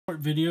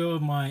Video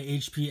of my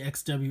HP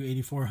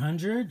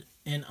XW8400,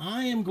 and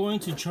I am going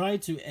to try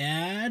to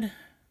add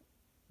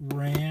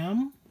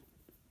RAM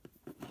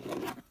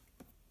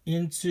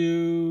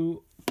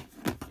into,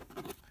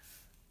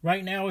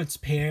 right now it's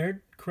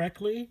paired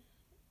correctly,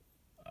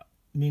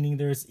 meaning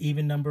there's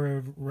even number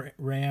of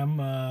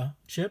RAM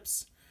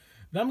chips,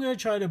 but I'm going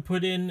to try to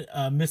put in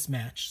a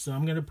mismatch. So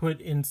I'm going to put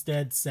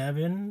instead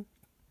 7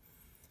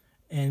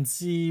 and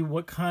see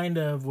what kind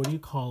of, what do you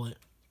call it,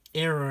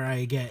 error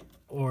I get,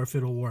 or if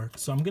it'll work.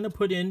 So I'm going to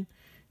put in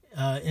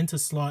into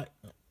slot,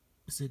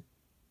 is it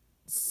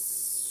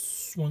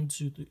 1,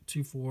 2, 3,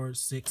 2, 4,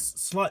 6,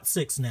 slot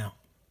 6 now.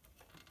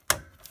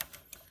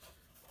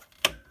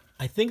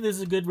 I think this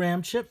is a good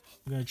RAM chip.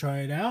 I'm going to try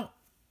it out.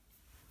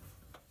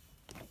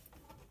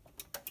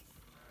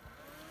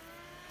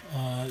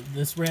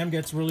 This RAM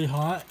gets really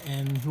hot,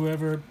 and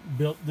whoever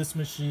built this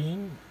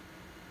machine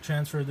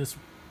transferred this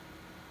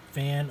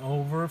fan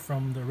over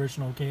from the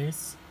original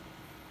case.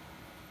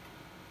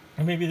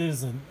 Or maybe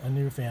there's a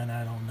new fan,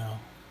 I don't know.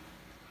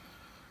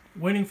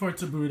 Waiting for it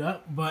to boot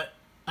up, but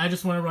I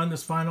just want to run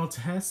this final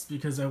test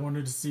because I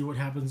wanted to see what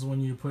happens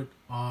when you put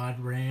odd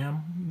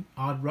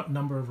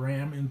number of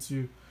RAM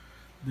into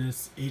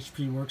this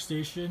HP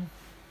workstation.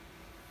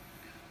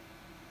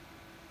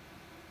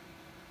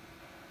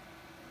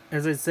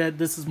 As I said,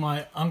 this is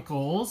my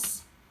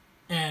uncle's,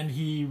 and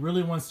he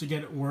really wants to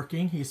get it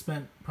working. He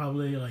spent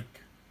probably like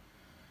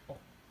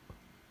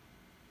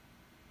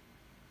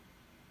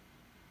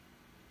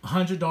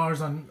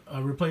 $100 on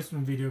a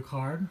replacement video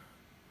card,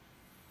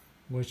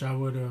 which I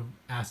would have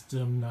asked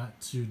him not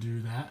to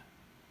do that.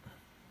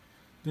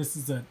 This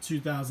is a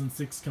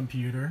 2006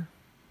 computer.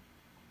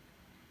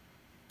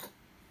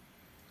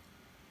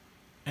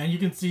 And you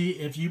can see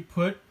if you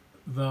put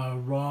the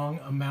wrong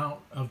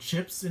amount of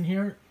chips in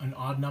here, an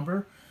odd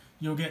number,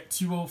 you'll get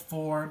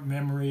 204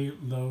 memory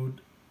load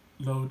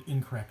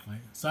incorrectly.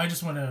 So I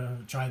just want to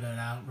try that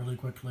out really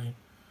quickly.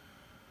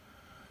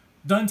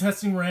 Done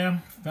testing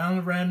RAM, found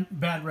a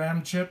bad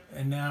RAM chip,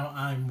 and now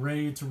I'm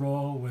ready to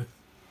roll with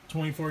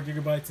 24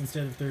 gigabytes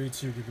instead of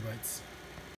 32 gigabytes.